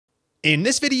In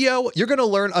this video, you're going to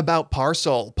learn about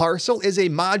Parcel. Parcel is a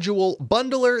module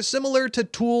bundler similar to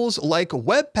tools like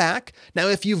Webpack. Now,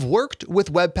 if you've worked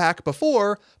with Webpack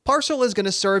before, Parcel is going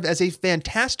to serve as a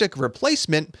fantastic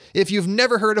replacement. If you've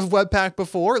never heard of Webpack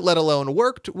before, let alone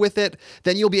worked with it,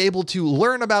 then you'll be able to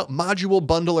learn about module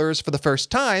bundlers for the first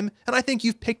time, and I think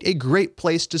you've picked a great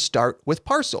place to start with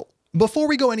Parcel. Before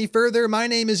we go any further, my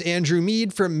name is Andrew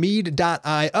Mead from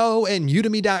Mead.io and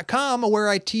Udemy.com, where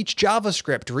I teach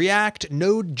JavaScript, React,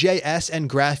 Node.js, and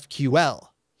GraphQL.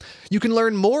 You can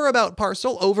learn more about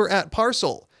Parcel over at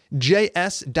parcel.js.org.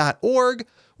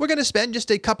 We're going to spend just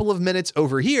a couple of minutes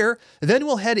over here, then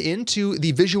we'll head into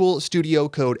the Visual Studio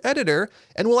Code editor,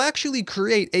 and we'll actually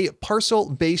create a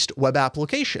Parcel-based web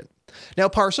application. Now,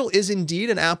 Parcel is indeed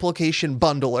an application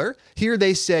bundler. Here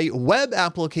they say web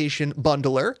application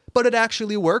bundler, but it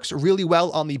actually works really well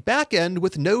on the back end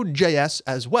with Node.js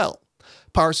as well.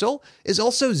 Parcel is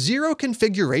also zero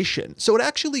configuration, so it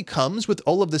actually comes with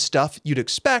all of the stuff you'd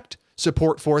expect,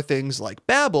 support for things like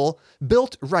Babel,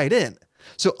 built right in.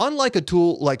 So unlike a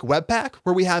tool like Webpack,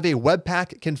 where we have a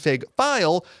Webpack config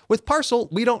file, with Parcel,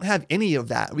 we don't have any of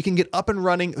that. We can get up and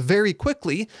running very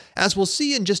quickly, as we'll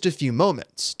see in just a few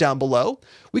moments. Down below,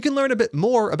 we can learn a bit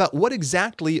more about what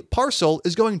exactly Parcel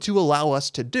is going to allow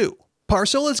us to do.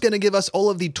 Parcel is going to give us all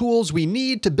of the tools we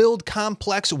need to build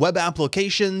complex web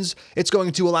applications. It's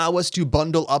going to allow us to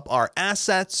bundle up our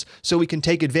assets so we can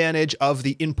take advantage of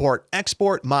the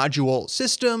import-export module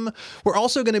system. We're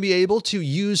also going to be able to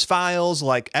use files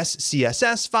like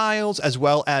SCSS files as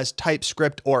well as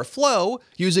TypeScript or Flow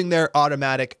using their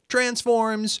automatic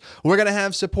transforms. We're going to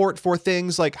have support for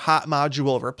things like hot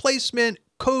module replacement,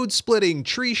 code splitting,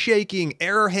 tree shaking,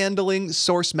 error handling,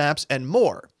 source maps, and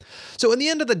more. So in the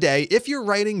end of the day, if you're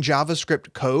writing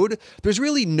JavaScript code, there's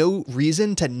really no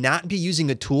reason to not be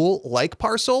using a tool like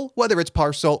Parcel, whether it's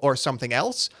Parcel or something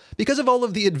else, because of all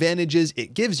of the advantages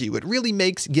it gives you. It really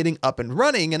makes getting up and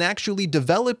running and actually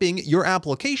developing your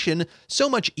application so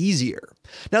much easier.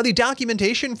 Now, the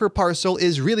documentation for Parcel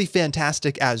is really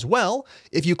fantastic as well.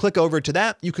 If you click over to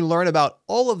that, you can learn about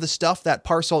all of the stuff that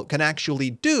Parcel can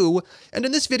actually do. And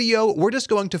in this video, we're just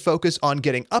going to focus on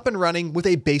getting up and running with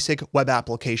a basic web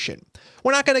application.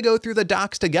 We're not going to go through the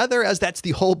docs together, as that's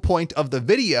the whole point of the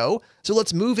video, so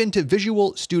let's move into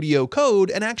Visual Studio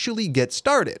Code and actually get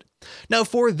started. Now,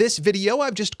 for this video,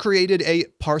 I've just created a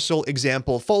Parcel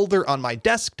example folder on my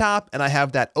desktop, and I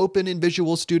have that open in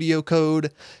Visual Studio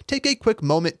Code. Take a quick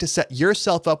moment to set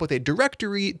yourself up with a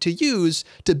directory to use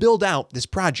to build out this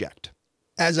project.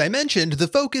 As I mentioned, the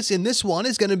focus in this one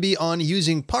is going to be on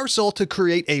using Parcel to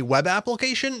create a web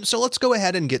application, so let's go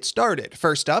ahead and get started.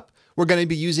 First up, we're going to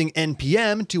be using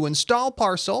npm to install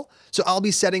Parcel, so I'll be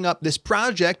setting up this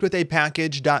project with a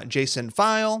package.json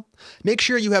file. Make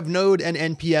sure you have Node and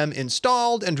npm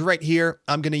installed, and right here,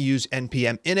 I'm going to use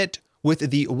npm init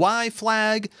with the Y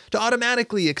flag to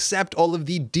automatically accept all of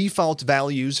the default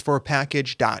values for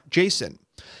package.json.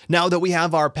 Now that we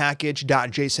have our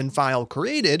package.json file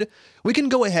created, we can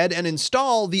go ahead and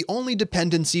install the only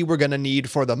dependency we're going to need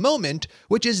for the moment,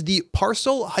 which is the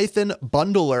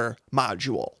parcel-bundler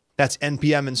module. That's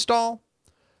npm install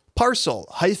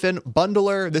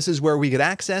parcel-bundler. This is where we get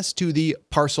access to the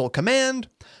Parcel command.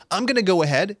 I'm going to go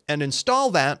ahead and install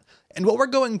that. And what we're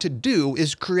going to do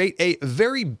is create a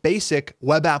very basic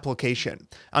web application.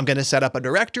 I'm going to set up a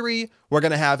directory. We're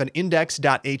going to have an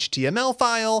index.html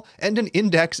file and an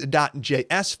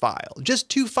index.js file, just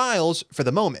two files for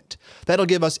the moment. That'll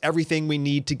give us everything we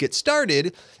need to get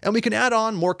started, and we can add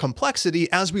on more complexity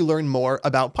as we learn more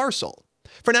about Parcel.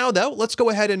 For now, though, let's go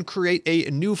ahead and create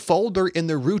a new folder in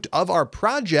the root of our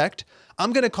project.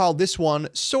 I'm going to call this one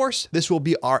source. This will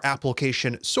be our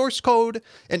application source code.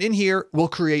 And in here, we'll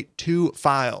create two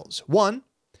files. One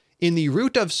in the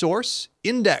root of source,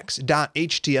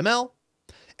 index.html,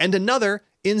 and another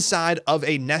inside of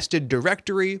a nested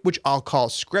directory, which I'll call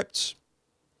scripts.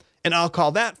 And I'll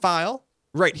call that file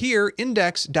right here,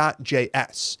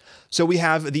 index.js. So we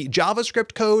have the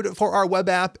JavaScript code for our web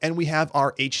app, and we have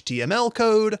our HTML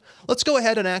code. Let's go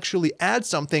ahead and actually add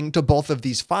something to both of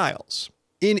these files.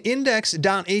 In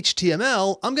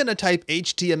index.html, I'm going to type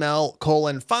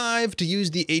HTML:5 to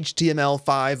use the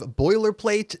HTML5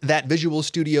 boilerplate that Visual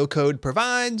Studio Code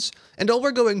provides. And all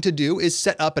we're going to do is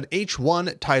set up an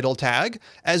h1 title tag,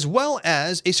 as well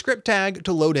as a script tag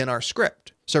to load in our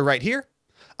script. So right here,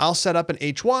 I'll set up an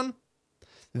h1.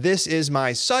 This is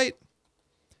my site.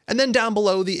 And then down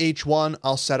below the h1,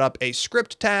 I'll set up a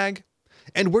script tag.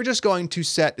 And we're just going to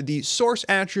set the source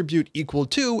attribute equal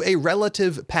to a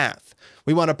relative path.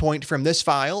 We want to point from this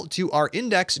file to our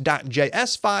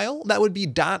index.js file. That would be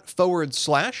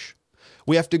 /.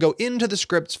 We have to go into the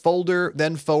scripts folder,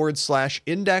 then /index.js.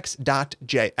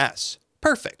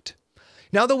 Perfect.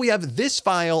 Now that we have this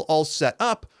file all set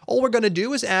up, all we're going to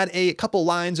do is add a couple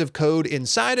lines of code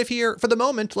inside of here. For the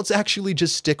moment, let's actually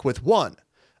just stick with one.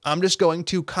 I'm just going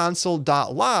to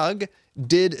console.log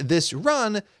did this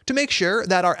run to make sure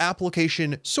that our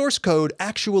application source code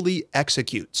actually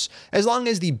executes. As long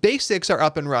as the basics are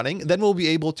up and running, then we'll be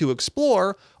able to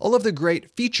explore all of the great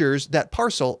features that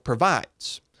Parcel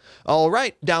provides. All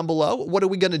right, down below, what are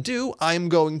we going to do? I'm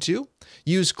going to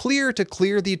use clear to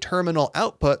clear the terminal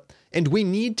output, and we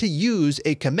need to use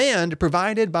a command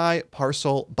provided by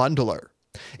Parcel Bundler.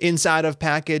 Inside of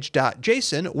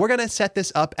package.json, we're going to set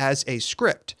this up as a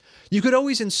script. You could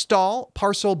always install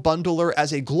Parcel Bundler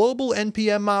as a global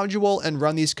NPM module and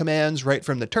run these commands right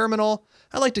from the terminal.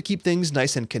 I like to keep things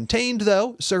nice and contained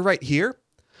though, so right here,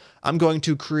 I'm going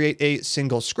to create a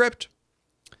single script.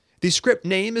 The script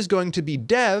name is going to be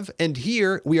dev, and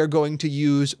here we are going to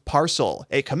use parcel,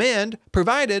 a command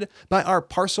provided by our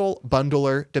Parcel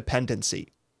Bundler dependency.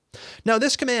 Now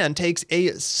this command takes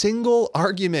a single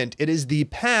argument. It is the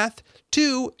path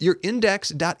to your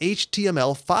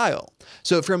index.html file.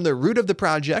 So from the root of the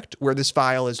project where this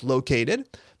file is located,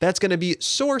 that's going to be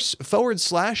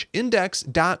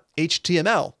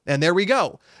source/index.html. And there we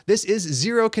go. This is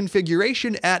zero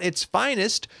configuration at its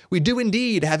finest. We do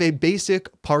indeed have a basic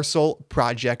Parcel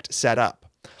project set up.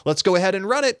 Let's go ahead and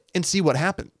run it and see what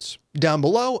happens. Down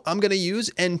below, I'm going to use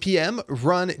npm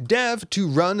run dev to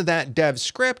run that dev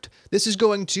script. This is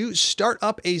going to start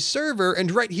up a server, and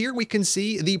right here we can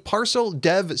see the Parcel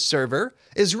dev server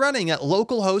is running at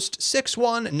localhost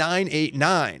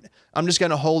 61989. I'm just going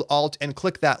to hold Alt and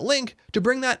click that link to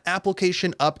bring that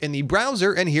application up in the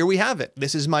browser, and here we have it.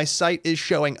 This is my site is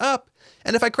showing up.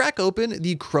 And if I crack open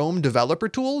the Chrome developer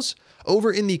tools,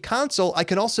 over in the console, I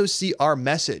can also see our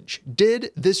message. Did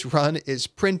this run is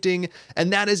printing,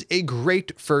 and that is a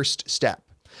great first step.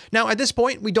 Now, at this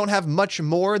point, we don't have much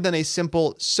more than a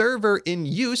simple server in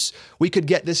use. We could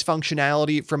get this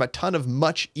functionality from a ton of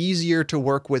much easier to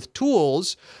work with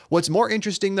tools. What's more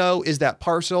interesting, though, is that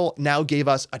Parcel now gave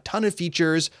us a ton of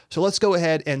features. So let's go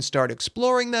ahead and start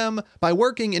exploring them by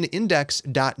working in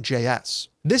index.js.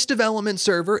 This development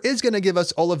server is going to give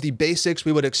us all of the basics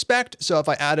we would expect, so if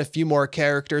I add a few more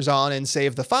characters on and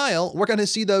save the file, we're going to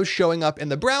see those showing up in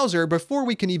the browser before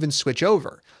we can even switch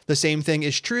over. The same thing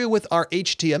is true with our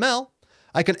HTML.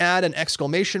 I can add an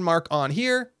exclamation mark on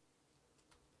here,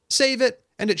 save it,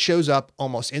 and it shows up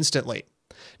almost instantly.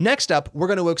 Next up, we're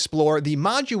going to explore the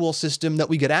module system that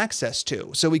we get access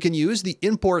to. So we can use the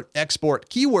import-export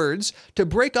keywords to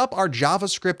break up our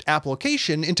JavaScript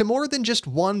application into more than just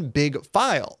one big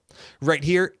file. Right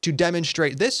here, to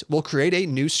demonstrate this, we'll create a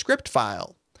new script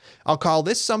file. I'll call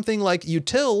this something like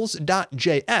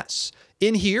utils.js.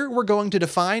 In here, we're going to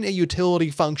define a utility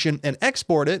function and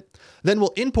export it. Then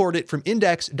we'll import it from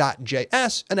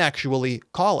index.js and actually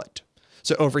call it.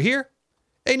 So over here,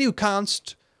 a new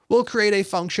const. We'll create a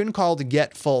function called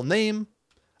getFullName.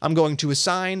 I'm going to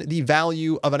assign the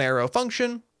value of an arrow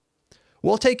function.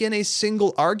 We'll take in a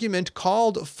single argument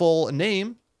called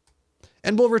fullName,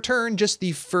 and we'll return just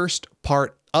the first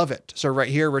part of it. So right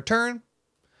here, return.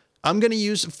 I'm going to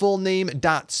use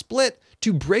fullName.split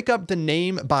to break up the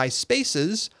name by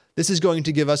spaces. This is going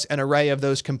to give us an array of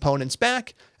those components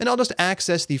back, and I'll just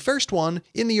access the first one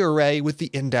in the array with the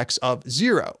index of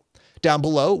 0. Down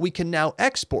below, we can now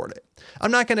export it.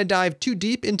 I'm not going to dive too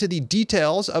deep into the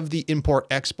details of the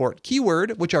import-export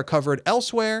keyword, which are covered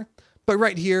elsewhere, but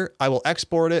right here, I will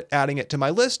export it, adding it to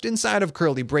my list inside of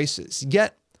curly braces.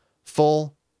 Get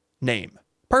full name.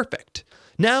 Perfect.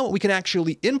 Now we can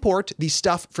actually import the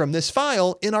stuff from this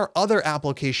file in our other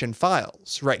application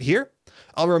files. Right here,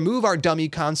 I'll remove our dummy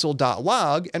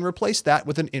console.log and replace that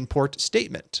with an import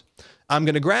statement. I'm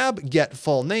going to grab get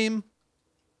full name.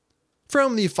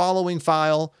 From the following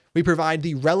file, we provide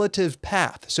the relative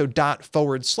path, so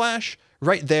 //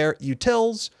 right there,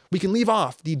 utils. We can leave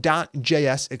off the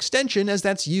 .js extension as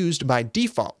that's used by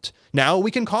default. Now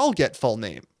we can call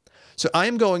getFullName. So I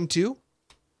am going to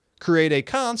create a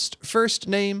const first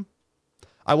name.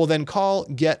 I will then call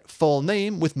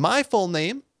getFullName with my full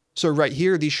name. So right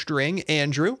here, the string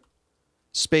Andrew,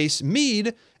 space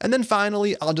Mead, and then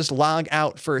finally, I'll just log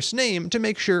out first name to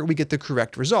make sure we get the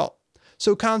correct result.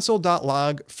 So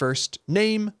console.log first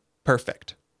name,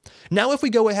 perfect. Now, if we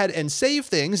go ahead and save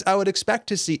things, I would expect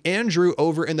to see Andrew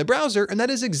over in the browser, and that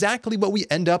is exactly what we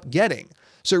end up getting.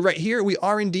 So right here, we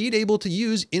are indeed able to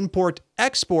use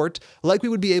import-export like we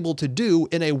would be able to do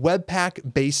in a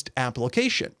Webpack-based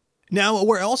application. Now,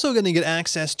 we're also going to get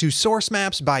access to source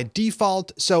maps by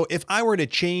default. So if I were to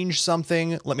change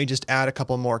something, let me just add a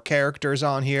couple more characters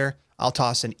on here. I'll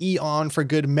toss an E on for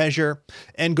good measure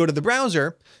and go to the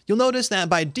browser. You'll notice that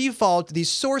by default, these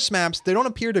source maps, they don't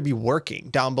appear to be working.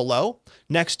 Down below,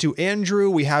 next to Andrew,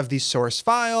 we have the source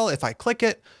file. If I click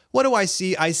it, what do I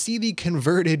see? I see the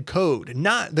converted code,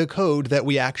 not the code that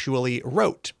we actually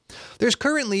wrote. There's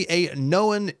currently a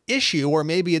known issue, or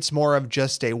maybe it's more of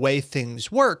just a way things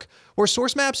work, where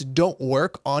source maps don't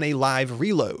work on a live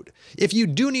reload. If you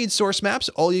do need source maps,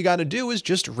 all you got to do is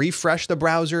just refresh the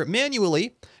browser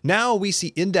manually. Now we see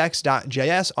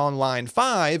index.js on line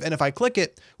 5, and if I click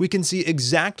it, we can see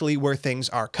exactly where things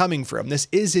are coming from. This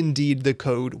is indeed the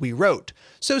code we wrote.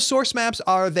 So source maps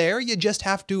are there, you just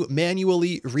have to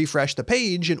manually refresh the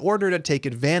page in order to take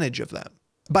advantage of them.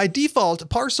 By default,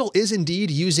 Parcel is indeed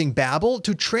using Babel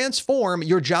to transform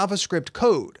your JavaScript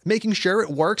code, making sure it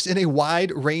works in a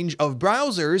wide range of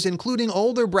browsers, including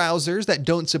older browsers that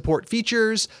don't support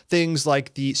features, things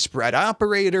like the spread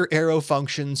operator, arrow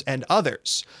functions, and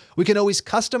others. We can always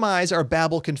customize our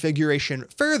Babel configuration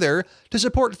further to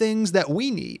support things that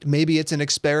we need. Maybe it's an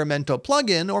experimental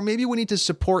plugin, or maybe we need to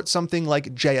support something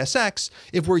like JSX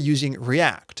if we're using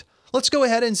React. Let's go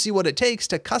ahead and see what it takes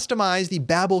to customize the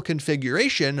Babel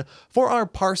configuration for our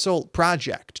Parcel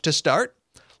project. To start,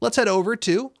 let's head over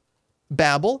to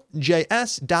babel.js.io,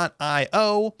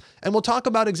 and we'll talk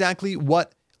about exactly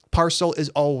what Parcel is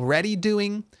already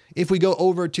doing. If we go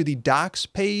over to the docs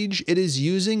page, it is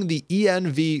using the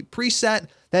env preset.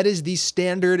 That is the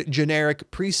standard generic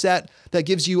preset that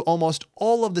gives you almost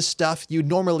all of the stuff you'd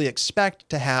normally expect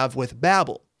to have with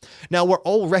Babel. Now, we're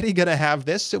already going to have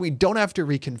this, so we don't have to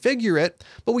reconfigure it,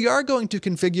 but we are going to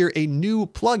configure a new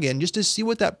plugin just to see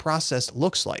what that process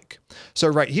looks like. So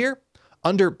right here,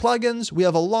 under plugins, we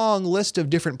have a long list of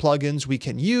different plugins we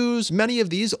can use, many of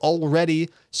these already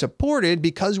supported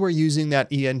because we're using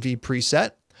that env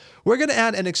preset. We're going to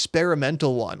add an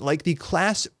experimental one, like the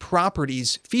class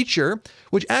properties feature,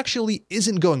 which actually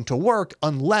isn't going to work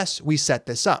unless we set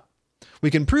this up.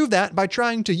 We can prove that by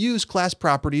trying to use class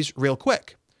properties real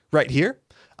quick. Right here,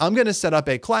 I'm going to set up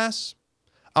a class.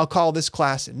 I'll call this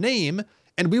class name,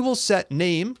 and we will set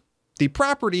name, the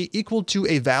property, equal to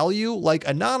a value like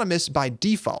anonymous by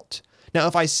default. Now,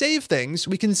 if I save things,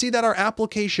 we can see that our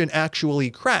application actually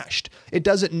crashed. It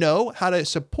doesn't know how to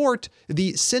support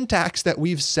the syntax that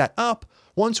we've set up.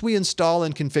 Once we install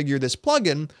and configure this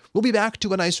plugin, we'll be back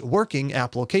to a nice working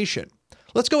application.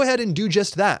 Let's go ahead and do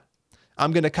just that.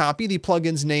 I'm going to copy the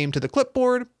plugin's name to the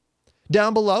clipboard.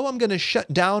 Down below, I'm going to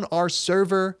shut down our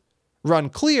server, run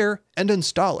clear, and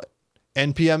install it.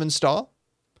 npm install.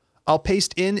 I'll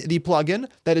paste in the plugin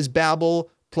that is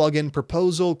Babel plugin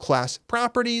proposal class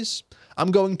properties.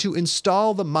 I'm going to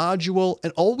install the module,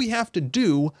 and all we have to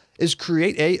do is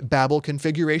create a Babel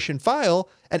configuration file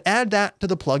and add that to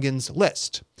the plugins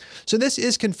list. So this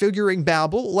is configuring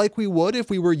Babel like we would if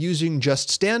we were using just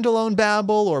standalone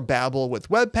Babel or Babel with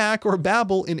Webpack or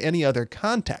Babel in any other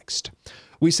context.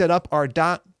 We set up our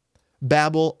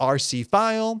 .babel rc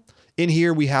file. In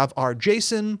here, we have our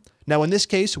JSON. Now, in this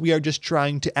case, we are just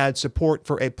trying to add support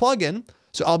for a plugin.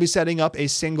 So I'll be setting up a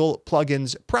single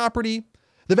plugins property.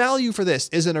 The value for this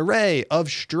is an array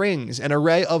of strings, an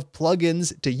array of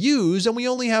plugins to use, and we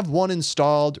only have one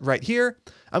installed right here.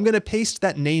 I'm going to paste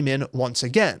that name in once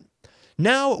again.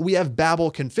 Now we have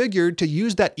Babel configured to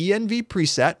use that env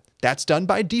preset. That's done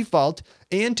by default,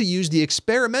 and to use the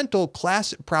experimental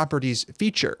class properties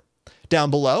feature.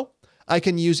 Down below, I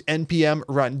can use npm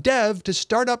run dev to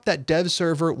start up that dev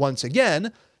server once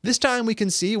again. This time we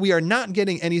can see we are not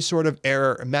getting any sort of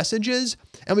error messages,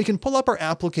 and we can pull up our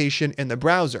application in the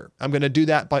browser. I'm going to do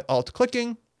that by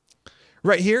alt-clicking.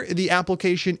 Right here, the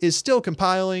application is still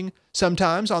compiling.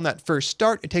 Sometimes on that first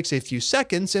start, it takes a few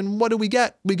seconds, and what do we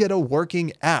get? We get a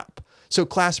working app. So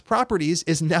class properties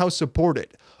is now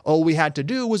supported. All we had to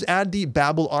do was add the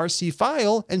Babel RC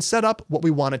file and set up what we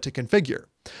wanted to configure.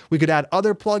 We could add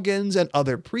other plugins and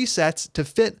other presets to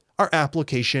fit our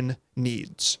application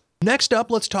needs. Next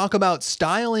up, let's talk about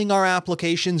styling our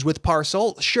applications with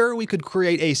Parcel. Sure, we could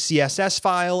create a CSS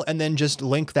file and then just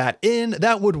link that in.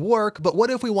 That would work, but what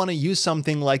if we want to use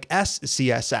something like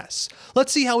SCSS?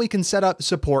 Let's see how we can set up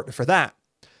support for that.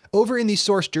 Over in the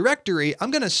source directory,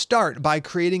 I'm going to start by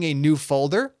creating a new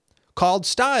folder called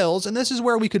styles, and this is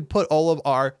where we could put all of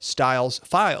our styles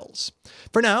files.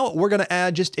 For now, we're going to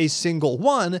add just a single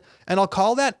one, and I'll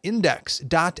call that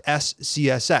index.scss.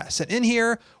 And in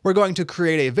here, we're going to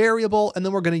create a variable, and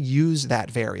then we're going to use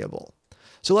that variable.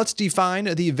 So let's define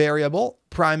the variable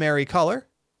primary color.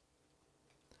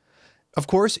 Of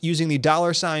course, using the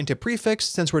 $sign to prefix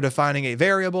since we're defining a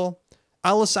variable.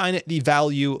 I'll assign it the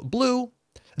value blue.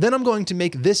 Then I'm going to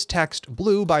make this text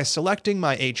blue by selecting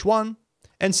my H1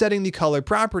 and setting the color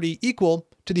property equal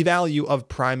to the value of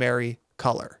primary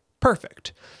color.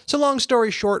 Perfect. So long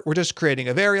story short, we're just creating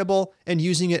a variable and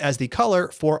using it as the color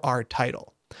for our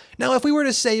title. Now, if we were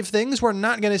to save things, we're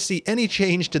not going to see any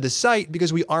change to the site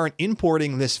because we aren't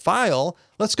importing this file.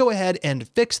 Let's go ahead and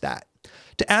fix that.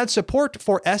 To add support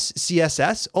for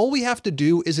SCSS, all we have to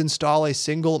do is install a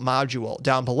single module.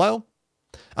 Down below,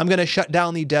 I'm going to shut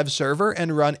down the dev server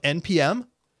and run npm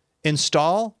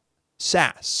install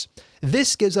sass.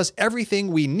 This gives us everything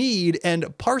we need,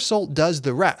 and Parcel does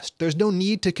the rest. There's no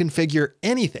need to configure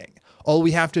anything. All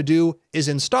we have to do is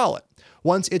install it.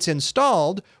 Once it's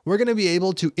installed, we're going to be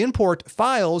able to import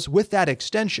files with that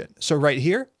extension. So right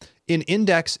here in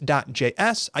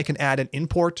index.js, I can add an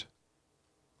import.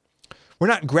 We're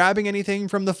not grabbing anything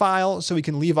from the file, so we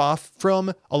can leave off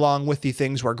from along with the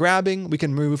things we're grabbing. We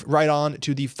can move right on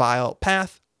to the file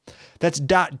path. That's ...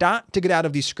 to get out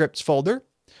of the scripts folder.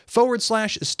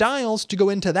 /styles to go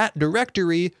into that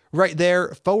directory right there,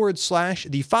 /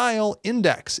 the file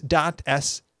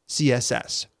index.scss.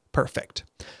 Perfect.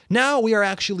 Now we are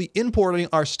actually importing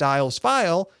our styles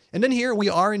file, and in here we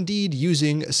are indeed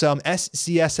using some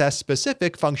SCSS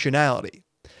specific functionality.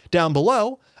 Down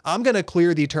below, I'm going to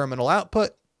clear the terminal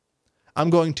output. I'm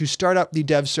going to start up the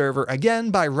dev server again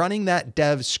by running that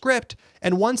dev script,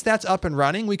 and once that's up and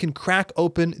running, we can crack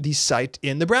open the site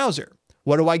in the browser.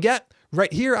 What do I get?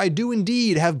 Right here, I do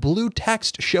indeed have blue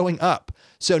text showing up.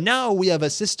 So now we have a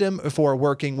system for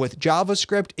working with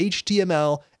JavaScript,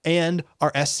 HTML, and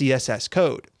our SCSS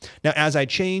code. Now, as I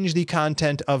change the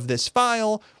content of this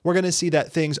file, we're going to see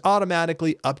that things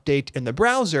automatically update in the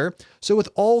browser. So with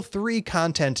all three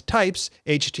content types,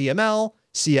 HTML,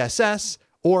 CSS,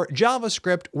 or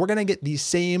JavaScript, we're going to get the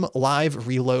same live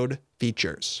reload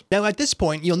features. Now at this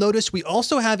point, you'll notice we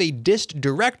also have a dist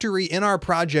directory in our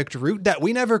project root that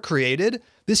we never created.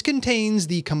 This contains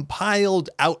the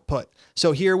compiled output.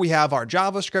 So here we have our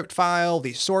JavaScript file,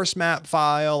 the source map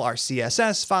file, our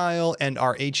CSS file, and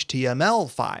our HTML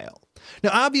file.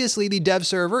 Now, obviously, the dev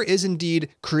server is indeed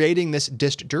creating this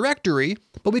dist directory,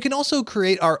 but we can also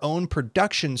create our own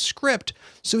production script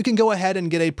so we can go ahead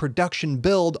and get a production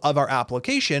build of our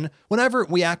application whenever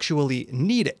we actually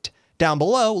need it. Down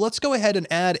below, let's go ahead and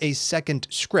add a second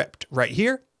script right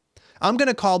here. I'm going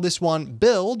to call this one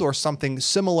build or something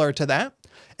similar to that.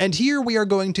 And here we are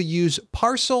going to use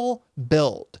parcel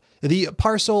build. The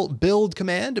parcel build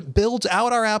command builds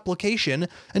out our application,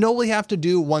 and all we have to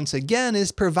do once again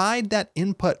is provide that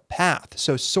input path.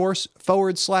 So source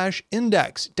 /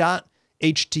 index.html.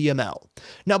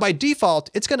 Now by default,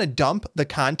 it's going to dump the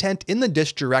content in the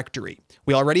dist directory.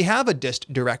 We already have a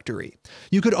dist directory.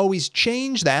 You could always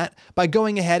change that by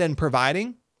going ahead and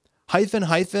providing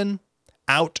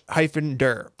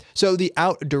 --out-dir. So the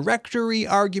out directory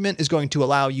argument is going to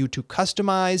allow you to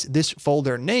customize this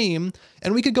folder name,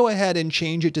 and we could go ahead and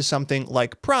change it to something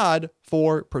like prod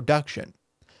for production.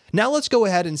 Now let's go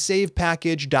ahead and save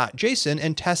package.json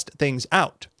and test things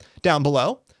out. Down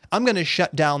below, I'm going to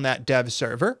shut down that dev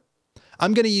server.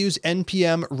 I'm going to use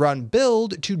npm run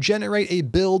build to generate a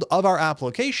build of our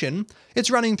application.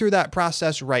 It's running through that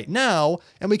process right now,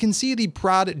 and we can see the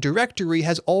prod directory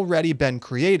has already been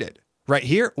created. Right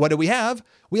here, what do we have?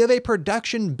 We have a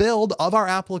production build of our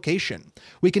application.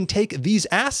 We can take these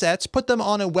assets, put them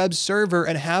on a web server,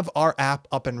 and have our app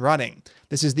up and running.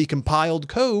 This is the compiled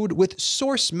code with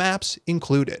source maps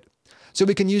included. So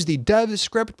we can use the dev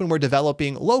script when we're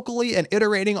developing locally and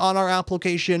iterating on our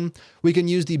application. We can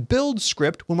use the build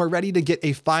script when we're ready to get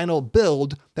a final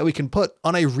build that we can put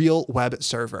on a real web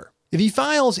server. The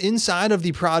files inside of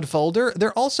the prod folder,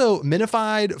 they're also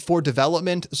minified for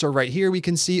development. So right here, we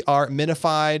can see our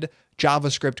minified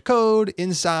JavaScript code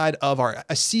inside of our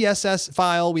CSS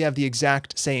file. We have the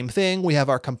exact same thing. We have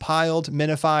our compiled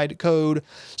minified code.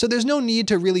 So there's no need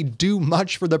to really do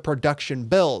much for the production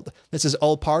build. This is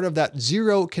all part of that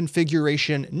zero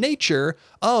configuration nature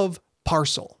of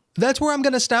Parcel. That's where I'm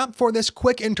going to stop for this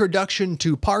quick introduction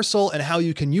to Parcel and how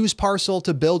you can use Parcel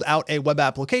to build out a web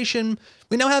application.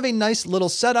 We now have a nice little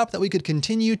setup that we could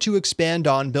continue to expand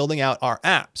on building out our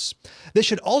apps. This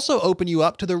should also open you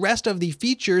up to the rest of the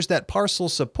features that Parcel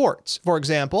supports. For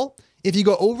example, if you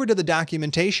go over to the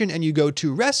documentation and you go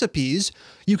to recipes,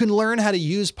 you can learn how to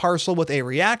use Parcel with a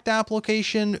React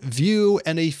application, Vue,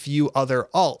 and a few other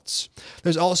alts.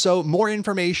 There's also more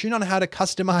information on how to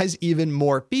customize even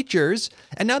more features.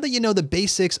 And now that you know the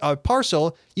basics of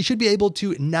Parcel, you should be able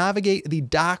to navigate the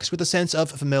docs with a sense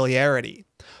of familiarity.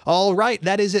 All right,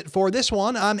 that is it for this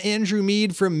one. I'm Andrew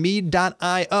Mead from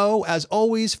Mead.io. As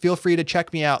always, feel free to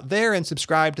check me out there and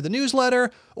subscribe to the newsletter,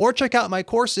 or check out my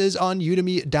courses on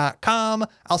udemy.com.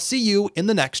 I'll see you in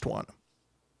the next one.